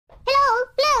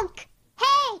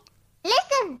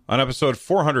On episode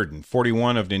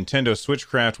 441 of Nintendo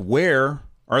Switchcraft, where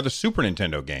are the Super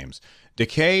Nintendo games?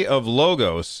 Decay of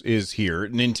Logos is here.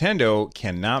 Nintendo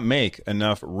cannot make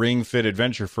enough Ring Fit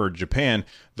Adventure for Japan.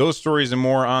 Those stories and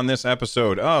more on this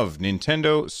episode of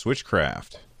Nintendo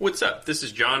Switchcraft. What's up? This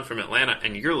is John from Atlanta,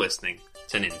 and you're listening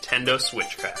to Nintendo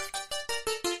Switchcraft.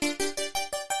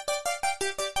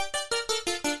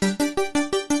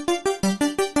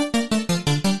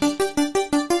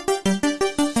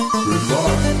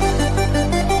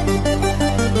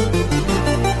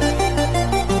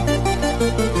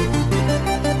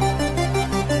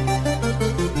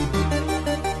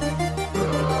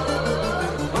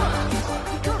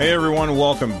 Hey everyone,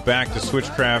 welcome back to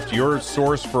Switchcraft, your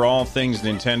source for all things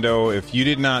Nintendo. If you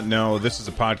did not know, this is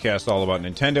a podcast all about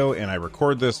Nintendo, and I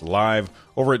record this live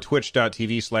over at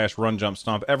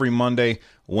twitch.tv/runjumpstomp every Monday,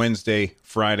 Wednesday,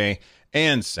 Friday,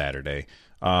 and Saturday.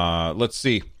 Let's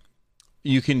see.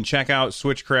 You can check out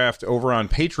Switchcraft over on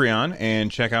Patreon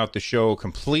and check out the show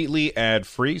completely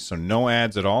ad-free, so no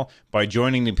ads at all, by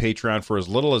joining the Patreon for as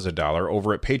little as $1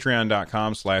 over at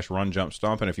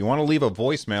patreon.com/runjumpstomp. And if you want to leave a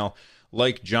voicemail,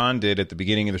 like John did at the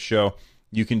beginning of the show,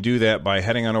 you can do that by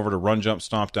heading on over to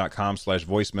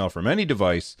runjumpstomp.com/voicemail from any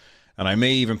device, and I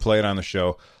may even play it on the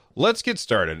show. Let's get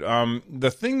started.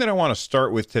 The thing that I want to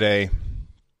start with today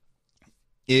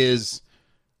is,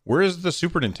 where is the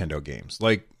Super Nintendo games?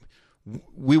 Like,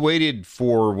 we waited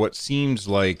for what seems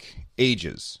like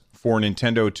ages for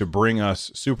Nintendo to bring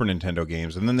us Super Nintendo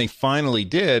games, and then they finally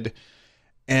did.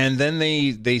 And then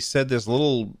they said this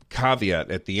little caveat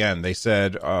at the end. They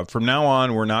said, from now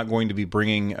on, we're not going to be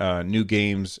bringing new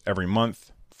games every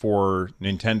month for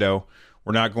Nintendo.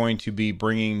 We're not going to be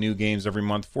bringing new games every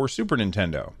month for Super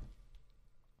Nintendo.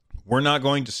 We're not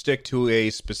going to stick to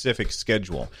a specific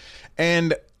schedule.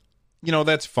 And, you know,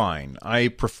 that's fine. I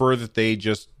prefer that they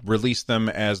just release them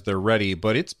as they're ready.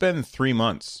 But it's been 3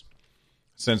 months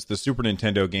since the Super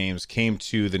Nintendo games came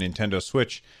to the Nintendo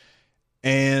Switch,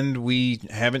 and we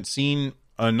haven't seen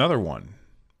another one.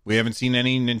 We haven't seen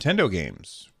any Nintendo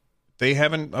games. They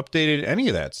haven't updated any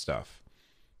of that stuff.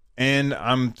 And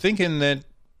I'm thinking that,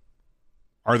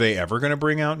 are they ever going to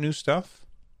bring out new stuff?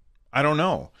 I don't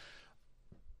know.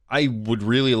 I would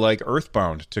really like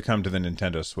Earthbound to come to the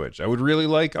Nintendo Switch. I would really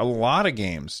like a lot of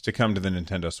games to come to the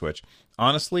Nintendo Switch.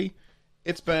 Honestly,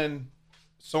 it's been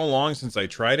so long since I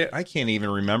tried it, I can't even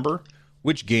remember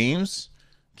which games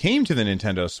came to the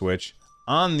Nintendo Switch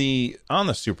on the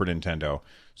Super Nintendo.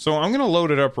 So I'm going to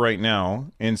load it up right now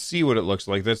and see what it looks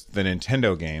like. That's the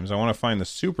Nintendo games. I want to find the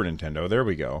Super Nintendo. There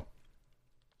we go.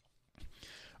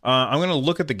 I'm going to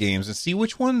look at the games and see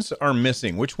which ones are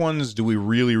missing. Which ones do we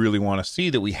really, really want to see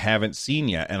that we haven't seen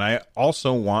yet? And I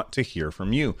also want to hear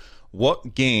from you.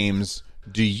 What games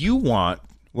do you want?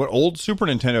 What old Super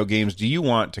Nintendo games do you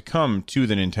want to come to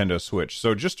the Nintendo Switch?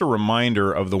 So just a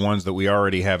reminder of the ones that we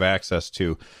already have access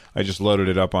to. I just loaded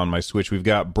it up on my Switch. We've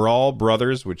got Brawl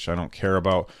Brothers, which I don't care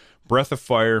about, Breath of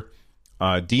Fire,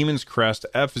 Demon's Crest,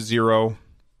 F-Zero,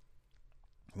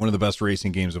 one of the best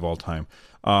racing games of all time,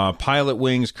 Pilot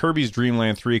Wings, Kirby's Dream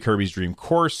Land 3, Kirby's Dream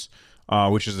Course,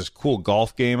 which is this cool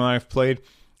golf game I've played,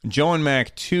 Joe and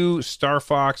Mac 2, Star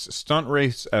Fox, Stunt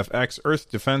Race FX, Earth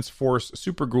Defense Force,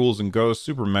 Super Ghouls and Ghosts,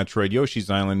 Super Metroid,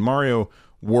 Yoshi's Island, Mario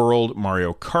World,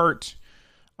 Mario Kart,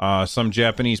 some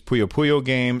Japanese Puyo Puyo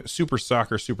game, Super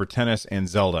Soccer, Super Tennis, and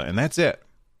Zelda. And that's it.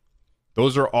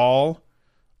 Those are all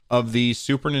of the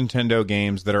Super Nintendo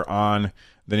games that are on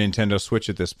the Nintendo Switch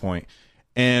at this point.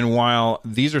 And while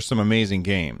these are some amazing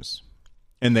games,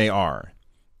 and they are,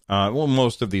 well,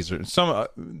 most of these are some.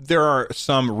 There are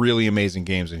some really amazing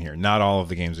games in here. Not all of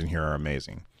the games in here are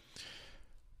amazing.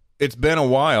 It's been a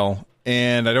while,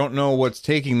 and I don't know what's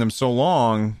taking them so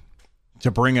long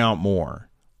to bring out more.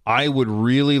 I would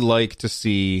really like to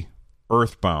see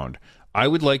Earthbound. I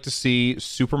would like to see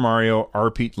Super Mario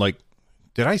RPG. Like,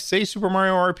 did I say Super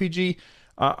Mario RPG?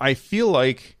 I feel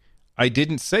like I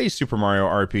didn't say Super Mario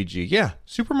RPG. Yeah,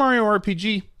 Super Mario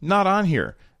RPG, not on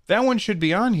here. That one should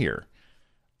be on here.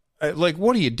 Like,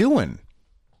 what are you doing?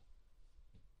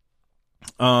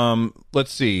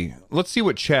 Let's see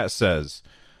what chat says.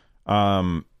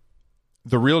 The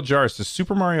Real Jar says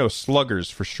Super Mario Sluggers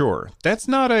for sure. That's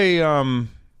not a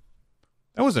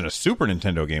that wasn't a Super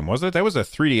Nintendo game, was it? That was a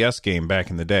 3DS game back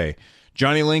in the day.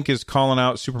 Johnny Link is calling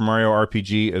out Super Mario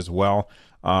RPG as well.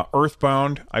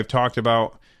 Earthbound, I've talked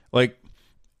about. Like,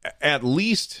 at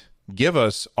least give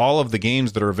us all of the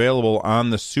games that are available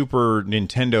on the Super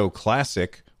Nintendo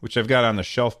Classic, which I've got on the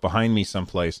shelf behind me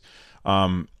someplace.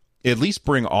 At least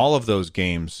bring all of those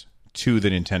games to the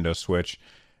Nintendo Switch.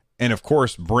 And, of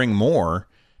course, bring more.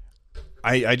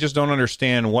 I just don't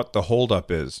understand what the holdup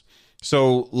is.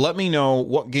 So let me know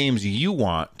what games you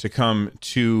want to come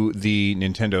to the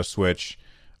Nintendo Switch,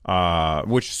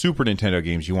 which Super Nintendo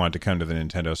games you want to come to the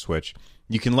Nintendo Switch.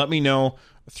 You can let me know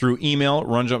through email,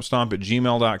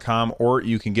 runjumpstomp@gmail.com, or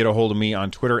you can get a hold of me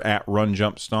on Twitter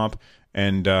 @runjumpstomp,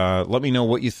 and let me know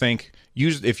what you think.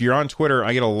 If you're on Twitter,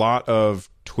 I get a lot of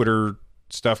Twitter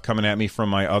stuff coming at me from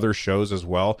my other shows as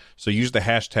well, so use the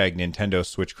hashtag Nintendo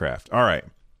Switchcraft. All right.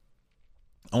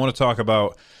 I want to talk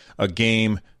about a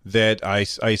game that I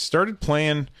started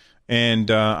playing,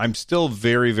 and I'm still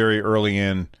very, very early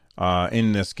in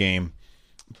this game.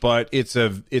 But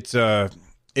I'm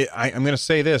going to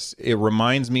say this: it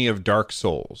reminds me of Dark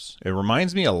Souls. It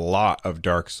reminds me a lot of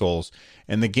Dark Souls,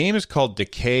 and the game is called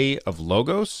Decay of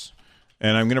Logos.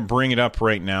 And I'm going to bring it up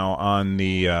right now on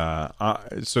the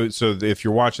so if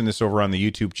you're watching this over on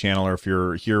the YouTube channel, or if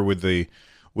you're here with the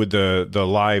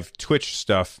live Twitch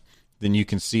stuff, then you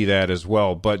can see that as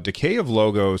well. But Decay of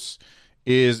Logos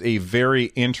is a very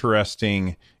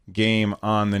interesting game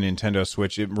on the Nintendo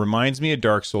Switch. It reminds me of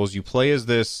Dark Souls. You play as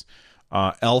this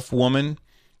elf woman,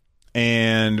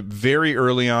 and very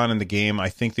early on in the game, I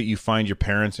think that you find your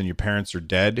parents, and your parents are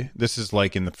dead. This is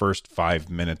like in the first 5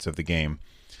 minutes of the game.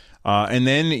 And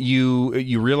then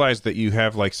you realize that you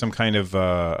have like some kind of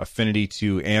affinity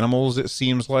to animals, it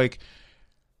seems like.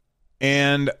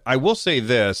 And I will say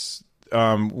this.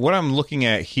 What I'm looking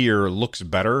at here looks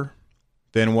better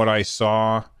than what I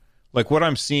saw. Like what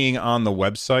I'm seeing on the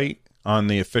website, on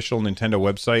the official Nintendo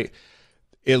website,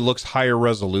 it looks higher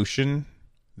resolution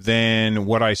than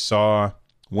what I saw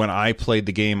when I played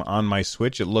the game on my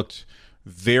Switch. It looked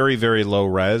very, very low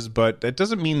res, but that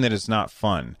doesn't mean that it's not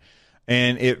fun.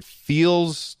 And it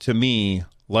feels to me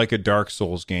like a Dark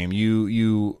Souls game.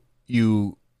 You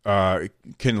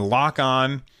can lock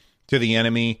on to the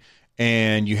enemy,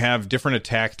 and you have different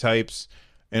attack types.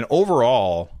 And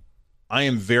overall, I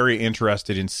am very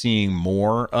interested in seeing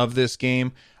more of this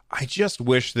game. I just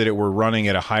wish that it were running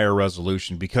at a higher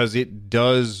resolution, because it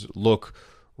does look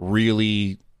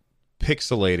really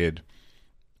pixelated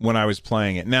when I was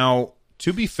playing it. Now,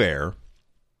 to be fair,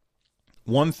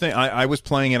 one thing, I was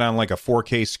playing it on like a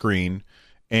 4K screen,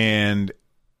 and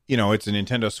it's a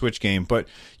Nintendo Switch game. But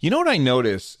you know what I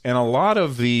notice, and a lot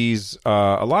of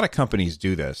companies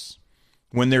do this.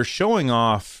 When they're showing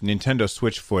off Nintendo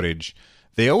Switch footage,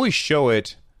 they always show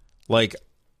it like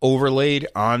overlaid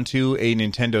onto a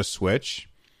Nintendo Switch.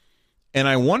 And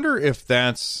I wonder if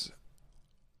that's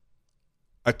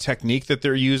a technique that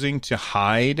they're using to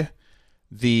hide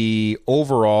the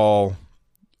overall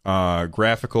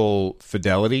graphical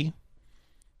fidelity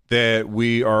that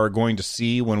we are going to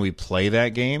see when we play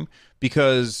that game.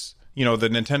 Because, the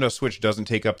Nintendo Switch doesn't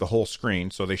take up the whole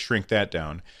screen, so they shrink that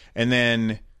down. And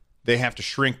then they have to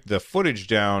shrink the footage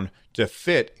down to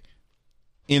fit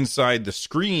inside the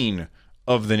screen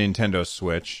of the Nintendo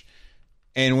Switch.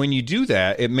 And when you do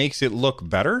that, it makes it look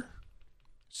better.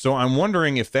 So I'm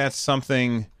wondering if that's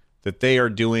something that they are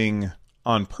doing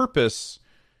on purpose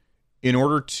in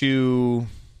order to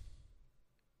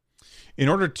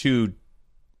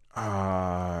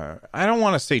I don't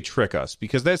want to say trick us,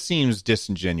 because that seems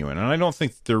disingenuous, and I don't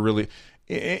think they're really,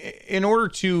 in order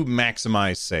to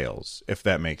maximize sales, if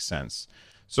that makes sense.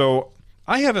 So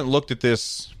I haven't looked at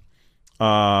this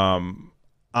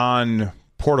on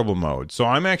portable mode, so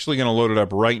I'm actually going to load it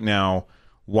up right now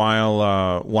while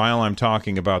I'm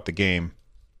talking about the game.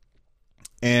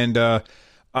 And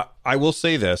I will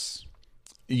say this: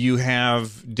 you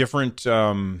have different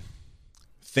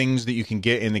things that you can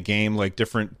get in the game, like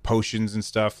different potions and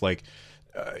stuff. Like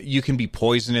you can be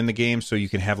poisoned in the game, so you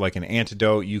can have like an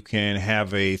antidote. You can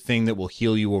have a thing that will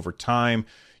heal you over time.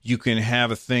 You can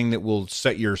have a thing that will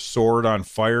set your sword on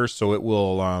fire, so it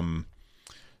will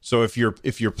so if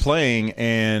you're playing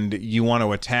and you want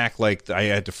to attack, like I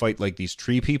had to fight like these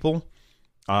tree people,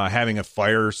 having a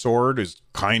fire sword is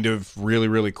kind of really,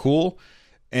 really cool.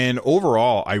 And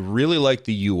overall, I really like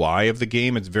the UI of the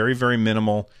game. It's very, very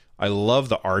minimal. I love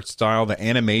the art style. The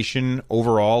animation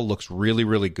overall looks really,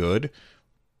 really good.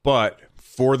 But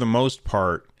for the most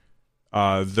part,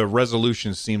 the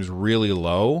resolution seems really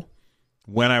low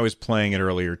when I was playing it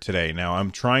earlier today. Now,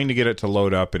 I'm trying to get it to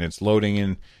load up, and it's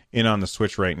loading in on the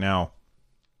Switch right now.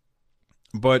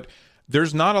 But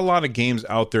there's not a lot of games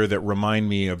out there that remind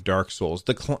me of Dark Souls.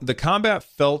 The combat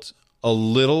felt a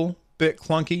little bit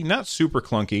clunky, not super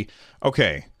clunky.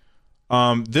 Okay.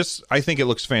 This, I think it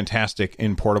looks fantastic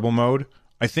in portable mode.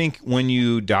 I think when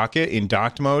you dock it in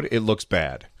docked mode, it looks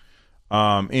bad.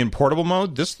 In portable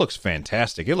mode, this looks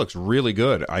fantastic. It looks really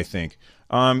good, I think.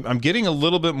 I'm getting a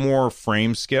little bit more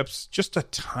frame skips, just a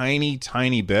tiny,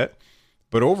 tiny bit.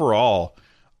 But overall,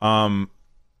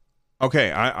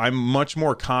 Okay, I'm much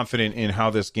more confident in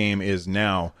how this game is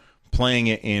now, playing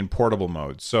it in portable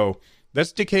mode. So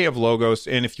that's Decay of Logos.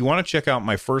 And if you want to check out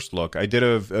my first look, I did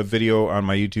a video on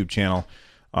my YouTube channel.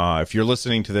 If you're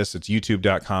listening to this, it's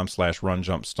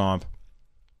youtube.com/runjumpstomp.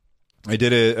 I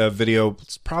did a video,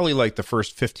 it's probably like the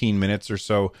first 15 minutes or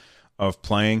so of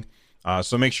playing.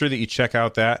 So make sure that you check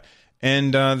out that.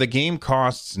 And the game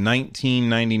costs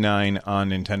 $19.99 on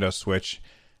Nintendo Switch.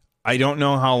 I don't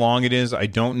know how long it is. I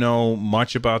don't know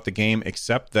much about the game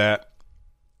except that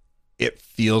it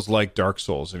feels like Dark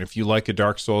Souls. And if you like a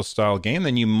Dark Souls style game,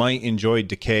 then you might enjoy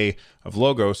Decay of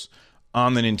Logos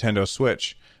on the Nintendo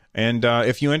Switch. And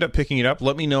if you end up picking it up,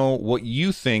 let me know what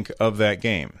you think of that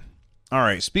game. All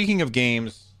right, speaking of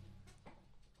games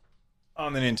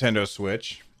on the Nintendo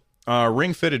Switch,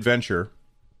 Ring Fit Adventure,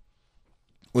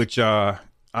 which I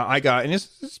got, and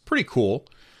it's pretty cool.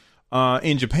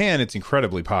 In Japan, it's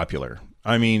incredibly popular.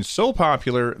 I mean, so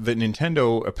popular that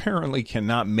Nintendo apparently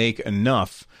cannot make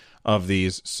enough of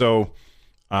these. So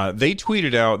they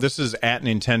tweeted out, this is at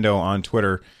Nintendo on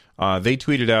Twitter, they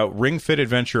tweeted out Ring Fit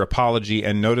Adventure apology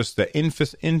and notice that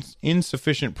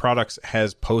insufficient products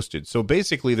has posted. So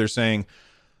basically they're saying,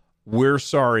 we're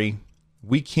sorry,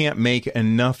 we can't make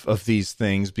enough of these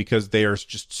things because they are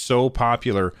just so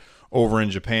popular over in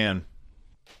Japan.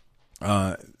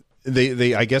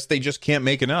 They I guess they just can't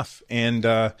make enough. And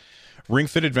Ring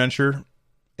Fit Adventure,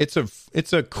 it's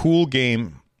a cool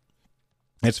game.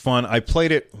 It's fun. I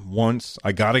played it once.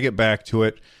 I got to get back to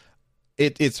it.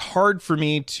 It's hard for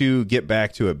me to get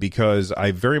back to it because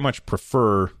I very much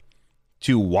prefer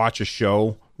to watch a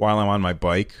show while I'm on my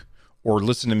bike or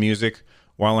listen to music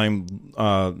while I'm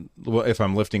if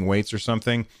I'm lifting weights or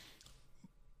something.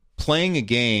 Playing a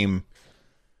game,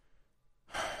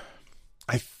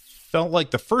 I felt like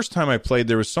the first time I played,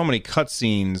 there was so many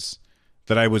cutscenes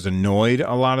that I was annoyed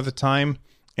a lot of the time.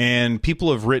 And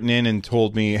people have written in and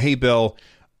told me, hey, Bill,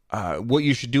 what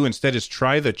you should do instead is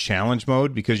try the challenge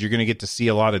mode because you're going to get to see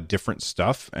a lot of different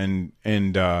stuff. And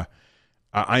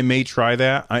I may try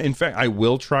that. In fact, I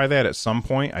will try that at some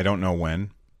point. I don't know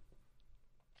when.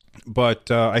 But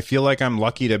I feel like I'm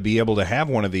lucky to be able to have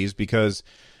one of these because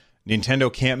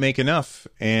Nintendo can't make enough.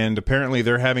 And apparently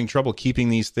they're having trouble keeping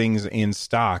these things in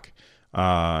stock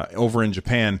over in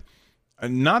Japan.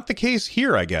 Not the case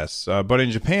here, I guess. But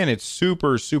in Japan, it's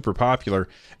super, super popular.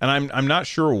 And I'm not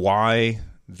sure why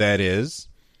that is.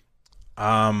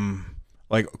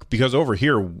 Because over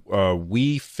here,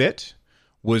 Wii Fit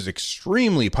was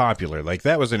extremely popular. Like,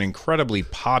 that was an incredibly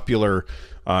popular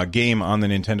game on the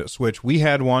Nintendo Switch. We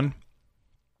had one.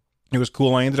 It was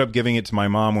cool. I ended up giving it to my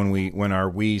mom when our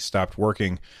Wii stopped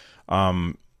working.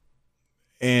 And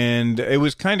it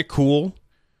was kind of cool.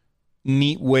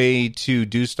 Neat way to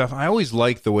do stuff. I always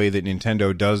like the way that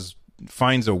Nintendo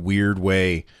finds a weird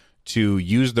way to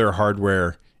use their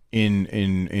hardware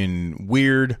in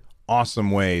weird,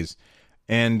 awesome ways.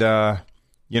 And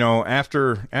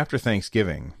after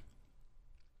Thanksgiving,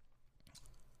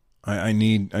 I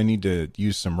need to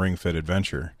use some Ring Fit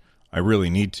Adventure. I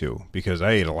really need to because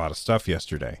I ate a lot of stuff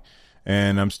yesterday,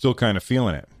 and I'm still kind of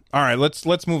feeling it. All right,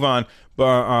 let's move on.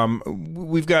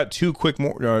 We've got two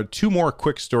more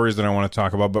quick stories that I want to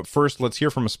talk about. But first, let's hear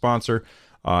from a sponsor.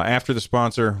 After the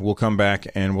sponsor, we'll come back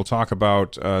and we'll talk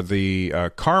about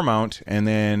the car mount and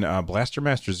then Blaster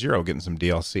Master Zero getting some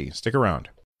DLC. Stick around.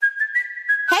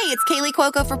 Hey, it's Kaylee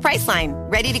Cuoco for Priceline.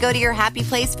 Ready to go to your happy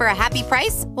place for a happy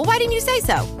price? Well, why didn't you say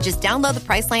so? Just download the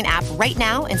Priceline app right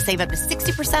now and save up to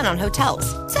 60% on hotels.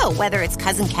 So whether it's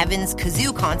Cousin Kevin's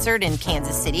Kazoo Concert in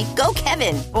Kansas City, go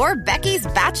Kevin, or Becky's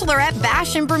Bachelorette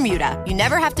Bash in Bermuda, you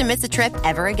never have to miss a trip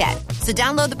ever again. So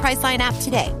download the Priceline app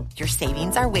today. Your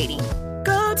savings are waiting.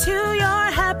 Go to your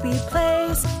happy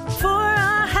place for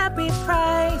a happy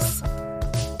price.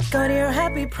 Go to your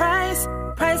happy price,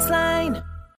 Priceline.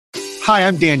 Hi,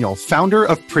 I'm Daniel, founder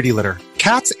of Pretty Litter.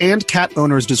 Cats and cat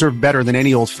owners deserve better than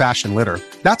any old-fashioned litter.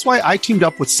 That's why I teamed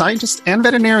up with scientists and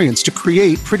veterinarians to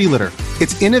create Pretty Litter.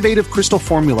 Its innovative crystal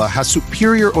formula has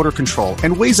superior odor control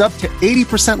and weighs up to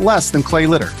 80% less than clay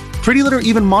litter. Pretty Litter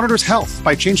even monitors health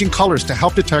by changing colors to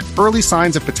help detect early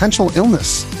signs of potential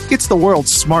illness. It's the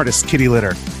world's smartest kitty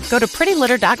litter. Go to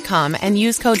prettylitter.com and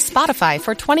use code SPOTIFY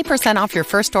for 20% off your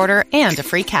first order and a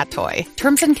free cat toy.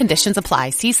 Terms and conditions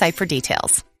apply. See site for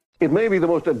details. It may be the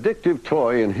most addictive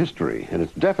toy in history, and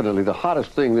it's definitely the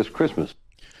hottest thing this Christmas.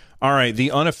 All right,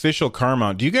 the unofficial car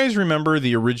mount. Do you guys remember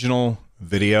the original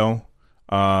video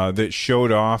that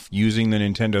showed off using the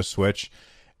Nintendo Switch?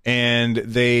 And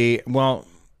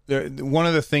one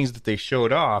of the things that they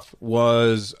showed off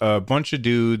was a bunch of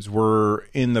dudes were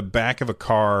in the back of a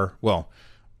car. Well,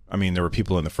 I mean, there were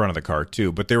people in the front of the car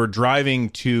too, but they were driving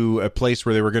to a place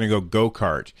where they were going to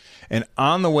go-kart. And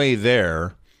on the way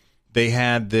there, they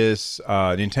had this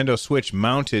Nintendo Switch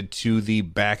mounted to the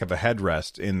back of a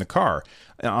headrest in the car.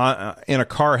 In a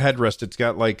car headrest, it's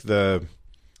got like the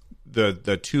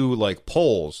two like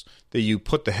poles that you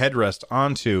put the headrest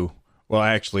onto. Well,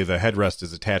 actually, the headrest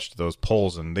is attached to those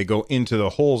poles, and they go into the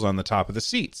holes on the top of the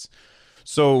seats.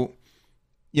 So,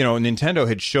 you know, Nintendo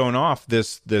had shown off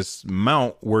this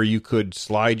mount where you could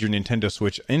slide your Nintendo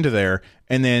Switch into there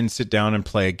and then sit down and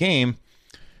play a game.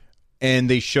 And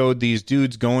they showed these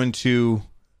dudes going to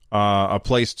a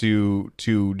place to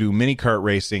do mini kart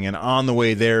racing, and on the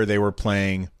way there, they were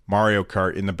playing Mario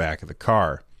Kart in the back of the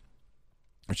car,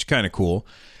 which is kind of cool.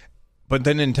 But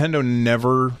then Nintendo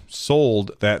never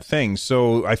sold that thing.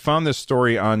 So I found this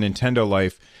story on Nintendo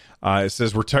Life. It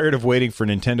says, we're tired of waiting for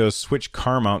Nintendo's Switch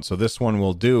car mount, so this one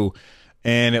will do.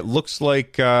 And it looks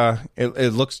like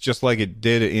it looks just like it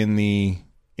did in the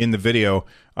video.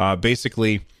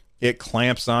 Basically, it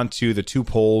clamps onto the two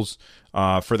poles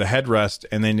for the headrest,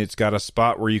 and then it's got a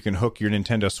spot where you can hook your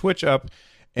Nintendo Switch up.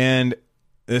 And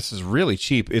this is really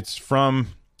cheap. It's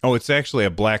from... Oh, it's actually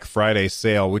a Black Friday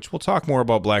sale, which we'll talk more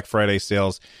about Black Friday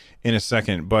sales in a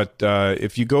second. But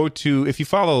if you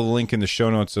follow the link in the show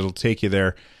notes, it'll take you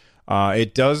there.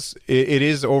 It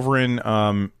is over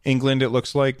in England, it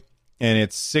looks like, and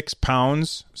it's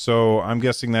 £6. So I'm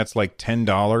guessing that's like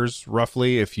 $10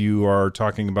 roughly if you are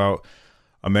talking about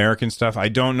American stuff. I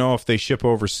don't know if they ship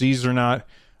overseas or not,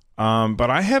 but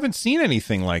I haven't seen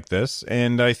anything like this,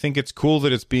 and I think it's cool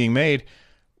that it's being made.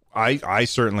 I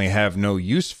certainly have no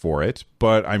use for it,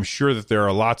 but I'm sure that there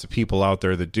are lots of people out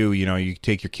there that do. You know, you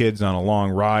take your kids on a long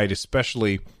ride,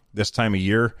 especially this time of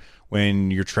year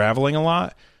when you're traveling a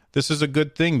lot. This is a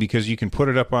good thing because you can put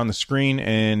it up on the screen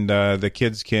and the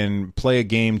kids can play a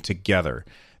game together.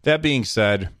 That being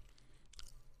said,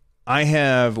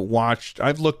 I've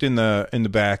looked in the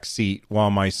back seat while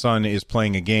my son is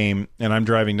playing a game and I'm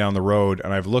driving down the road,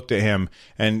 and I've looked at him,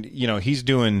 and you know, he's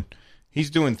doing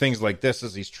things like this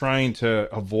as he's trying to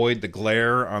avoid the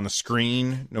glare on the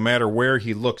screen. No matter where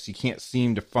he looks, he can't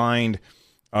seem to find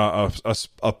a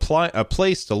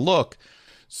place to look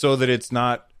so that it's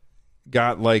not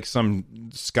got like some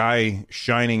sky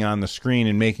shining on the screen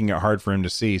and making it hard for him to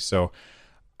see. So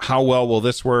how well will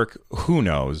this work? Who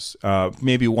knows?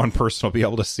 Maybe one person will be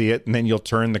able to see it, and then you'll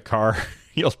turn the car.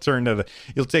 You'll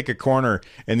take a corner,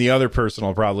 and the other person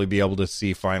will probably be able to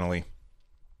see finally.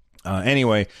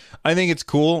 Anyway, I think it's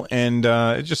cool, and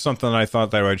it's just something that I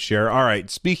thought that I would share. All right,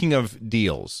 speaking of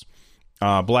deals,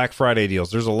 Black Friday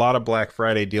deals. There's a lot of Black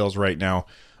Friday deals right now.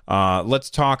 Let's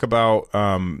talk about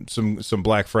some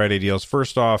Black Friday deals.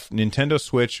 First off, Nintendo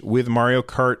Switch with Mario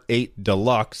Kart 8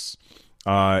 Deluxe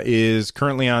is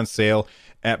currently on sale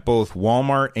at both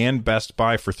Walmart and Best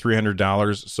Buy for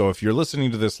 $300. So if you're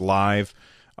listening to this live,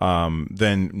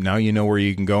 then now you know where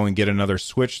you can go and get another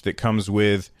Switch that comes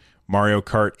with Mario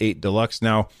Kart 8 Deluxe.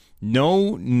 Now,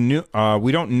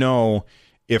 we don't know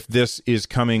if this is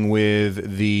coming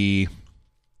with the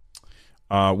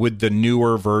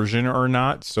newer version or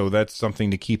not, so that's something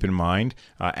to keep in mind.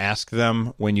 Ask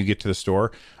them when you get to the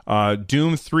store.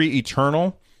 Doom 3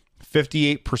 Eternal,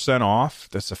 58% off.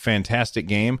 That's a fantastic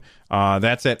game.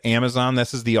 That's at Amazon.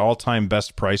 This is the all-time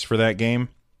best price for that game.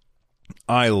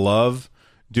 I love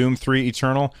Doom 3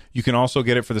 Eternal. You can also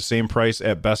get it for the same price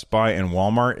at Best Buy and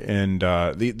Walmart, and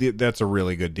that's a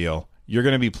really good deal. You're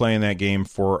going to be playing that game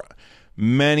for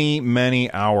many, many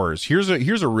hours. Here's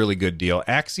a really good deal.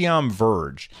 Axiom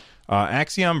Verge.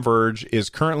 Axiom Verge is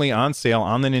currently on sale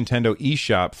on the Nintendo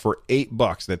eShop for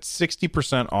 $8. That's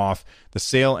 60% off. The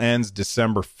sale ends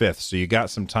December 5th, so you got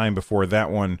some time before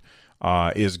that one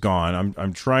is gone.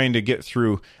 I'm trying to get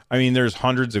through. I mean, there's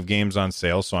hundreds of games on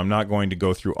sale, so I'm not going to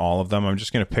go through all of them. I'm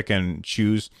just going to pick and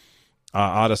choose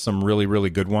out of some really, really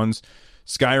good ones.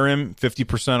 Skyrim,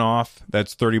 50% off.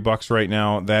 That's $30 right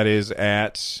now. That is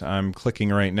I'm clicking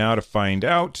right now to find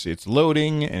out. It's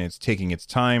loading and it's taking its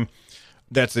time.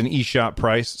 That's an eShop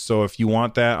price. So if you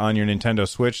want that on your Nintendo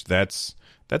Switch, that's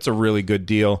a really good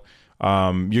deal.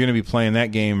 You're going to be playing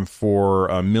that game for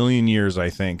a million years, I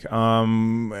think.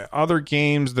 Other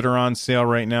games that are on sale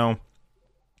right now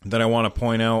that I want to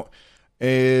point out.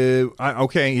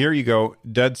 Okay, here you go.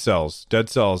 Dead Cells,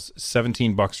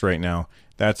 $17 right now.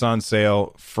 That's on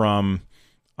sale from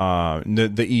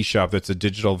the eShop. That's a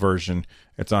digital version.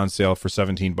 It's on sale for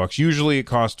 $17. Usually it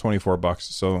costs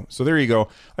 $24. So there you go.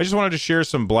 I just wanted to share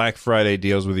some Black Friday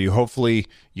deals with you. Hopefully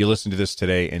you listen to this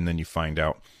today and then you find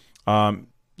out.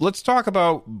 Let's talk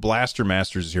about Blaster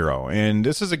Master Zero. And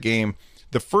this is a game.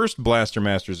 The first Blaster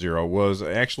Master Zero was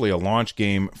actually a launch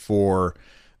game for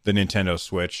the Nintendo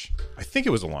Switch. I think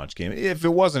it was a launch game. If it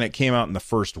wasn't, it came out in the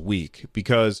first week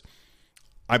because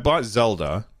I bought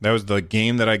Zelda. That was the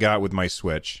game that I got with my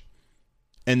Switch.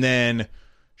 And then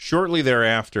shortly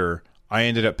thereafter, I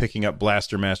ended up picking up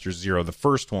Blaster Master Zero, the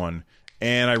first one,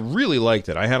 and I really liked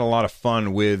it. I had a lot of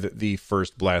fun with the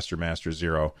first Blaster Master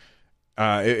Zero.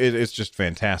 It's just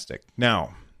fantastic.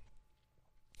 Now,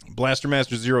 Blaster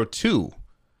Master Zero 2,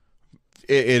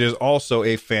 it is also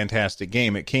a fantastic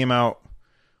game. It came out,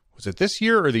 was it this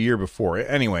year or the year before?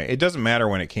 Anyway, it doesn't matter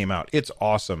when it came out. It's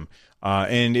awesome.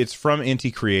 And it's from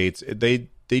Inti Creates. They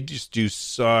just do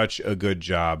such a good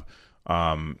job.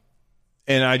 And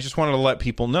I just wanted to let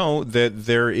people know that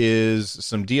there is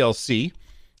some DLC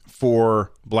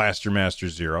for Blaster Master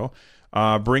Zero,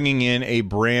 bringing in a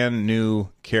brand new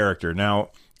character. Now,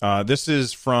 this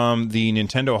is from the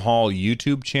Nintendo Hall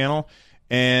YouTube channel,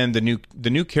 and the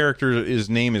new character, his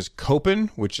name is Copen,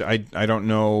 which I don't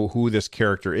know who this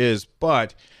character is,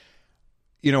 but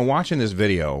watching this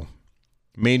video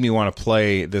made me want to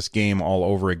play this game all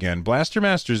over again. Blaster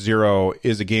Master Zero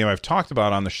is a game I've talked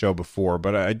about on the show before,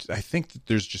 but I think that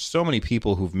there's just so many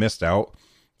people who've missed out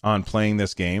on playing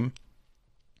this game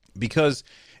because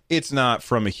it's not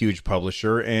from a huge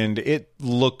publisher and it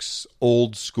looks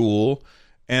old school.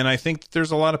 And I think that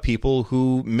there's a lot of people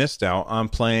who missed out on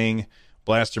playing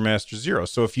Blaster Master Zero.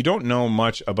 So if you don't know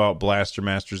much about Blaster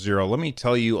Master Zero, let me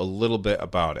tell you a little bit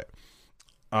about it.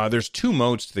 There's two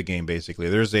modes to the game, basically.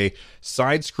 There's a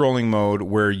side-scrolling mode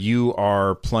where you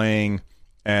are playing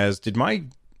as... Did my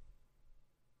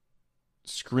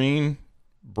screen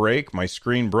break? My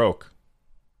screen broke.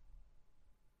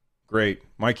 Great.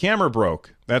 My camera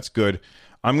broke. That's good.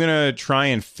 I'm going to try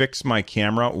and fix my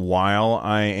camera while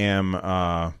I'm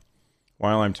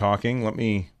talking. Let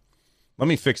me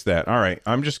fix that. All right.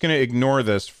 I'm just going to ignore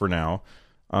this for now.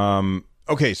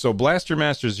 Okay, so Blaster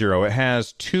Master Zero, it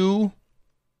has two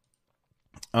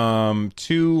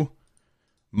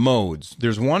modes.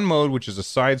 There's one mode which is a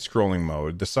side-scrolling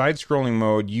mode. The side-scrolling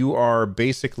mode, you are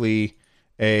basically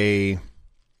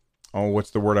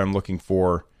what's the word I'm looking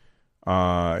for?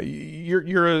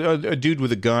 You're a dude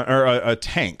with a gun or a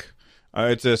tank.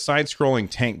 It's a side-scrolling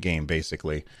tank game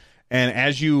basically. And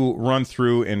as you run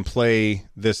through and play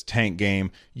this tank game,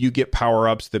 you get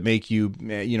power-ups that make you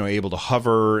able to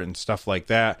hover and stuff like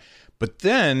that. But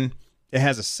then it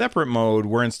has a separate mode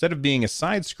where instead of being a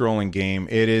side-scrolling game,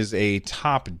 it is a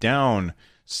top-down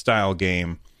style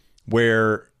game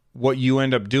where what you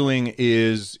end up doing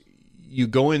is you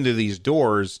go into these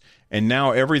doors and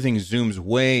now everything zooms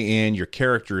way in. Your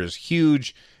character is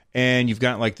huge and you've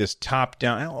got like this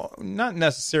top-down, not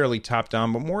necessarily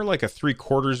top-down, but more like a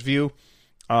three-quarters view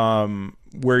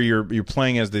where you're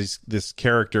playing as this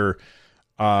character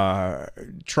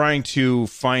trying to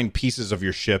find pieces of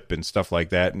your ship and stuff like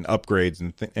that, and upgrades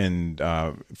and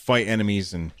fight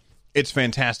enemies, and it's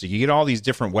fantastic. You get all these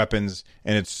different weapons,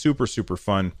 and it's super, super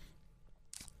fun.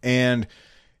 And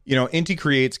Inti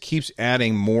Creates keeps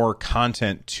adding more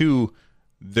content to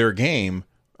their game,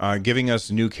 giving us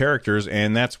new characters,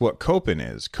 and that's what Copen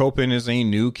is. Copen is a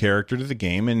new character to the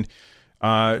game, and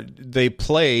they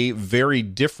play very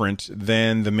different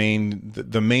than the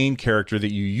main character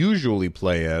that you usually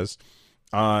play as.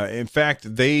 In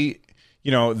fact, they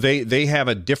have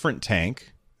a different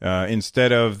tank.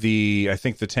 Instead of I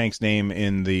think the tank's name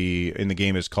in the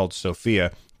game is called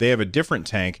Sophia. They have a different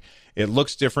tank. It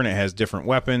looks different. It has different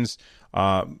weapons.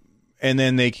 And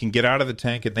then they can get out of the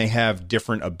tank and they have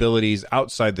different abilities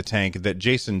outside the tank that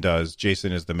Jason does.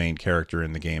 Jason is the main character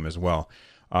in the game as well.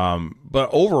 But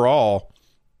overall,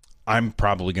 I'm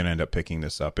probably going to end up picking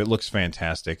this up. It looks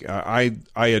fantastic. I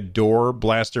adore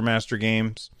Blaster Master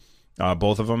games,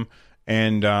 both of them,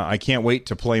 and I can't wait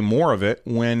to play more of it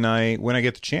when I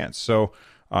get the chance. So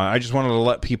I just wanted to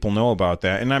let people know about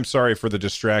that. And I'm sorry for the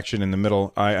distraction in the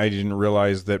middle. I didn't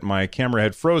realize that my camera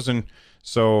had frozen,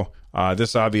 so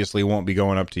this obviously won't be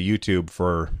going up to YouTube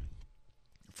for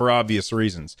obvious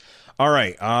reasons. All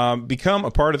right, become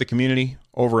a part of the community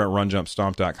over at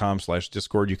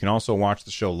runjumpstomp.com/Discord. You can also watch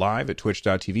the show live at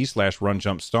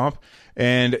twitch.tv/runjumpstomp.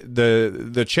 And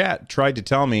the chat tried to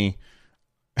tell me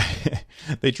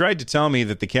they tried to tell me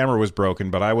that the camera was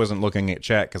broken, but I wasn't looking at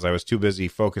chat because I was too busy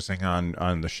focusing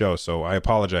on the show. So I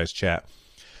apologize, chat.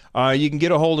 You can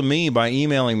get a hold of me by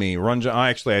emailing me.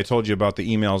 Actually, I told you about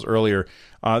the emails earlier.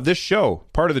 This show,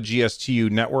 part of the GSTU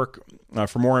network.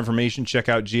 For more information, check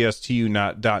out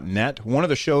gstu.net. One of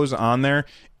the shows on there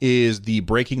is the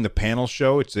Breaking the Panel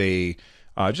show. It's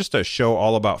just a show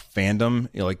all about fandom,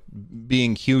 like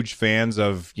being huge fans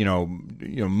of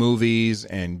movies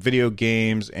and video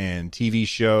games and TV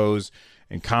shows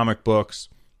and comic books.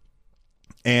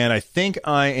 And I think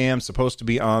I am supposed to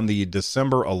be on the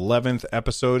December 11th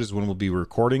episode is when we'll be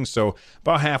recording. So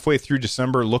about halfway through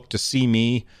December, look to see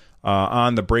me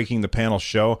on the Breaking the Panel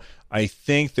show. I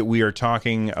think that we are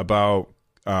talking about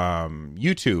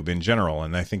YouTube in general,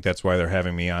 and I think that's why they're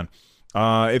having me on.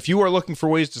 If you are looking for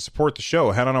ways to support the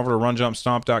show, head on over to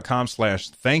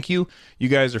runjumpstomp.com/thank you. You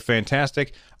guys are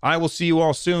fantastic. I will see you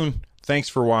all soon. Thanks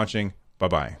for watching.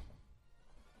 Bye-bye.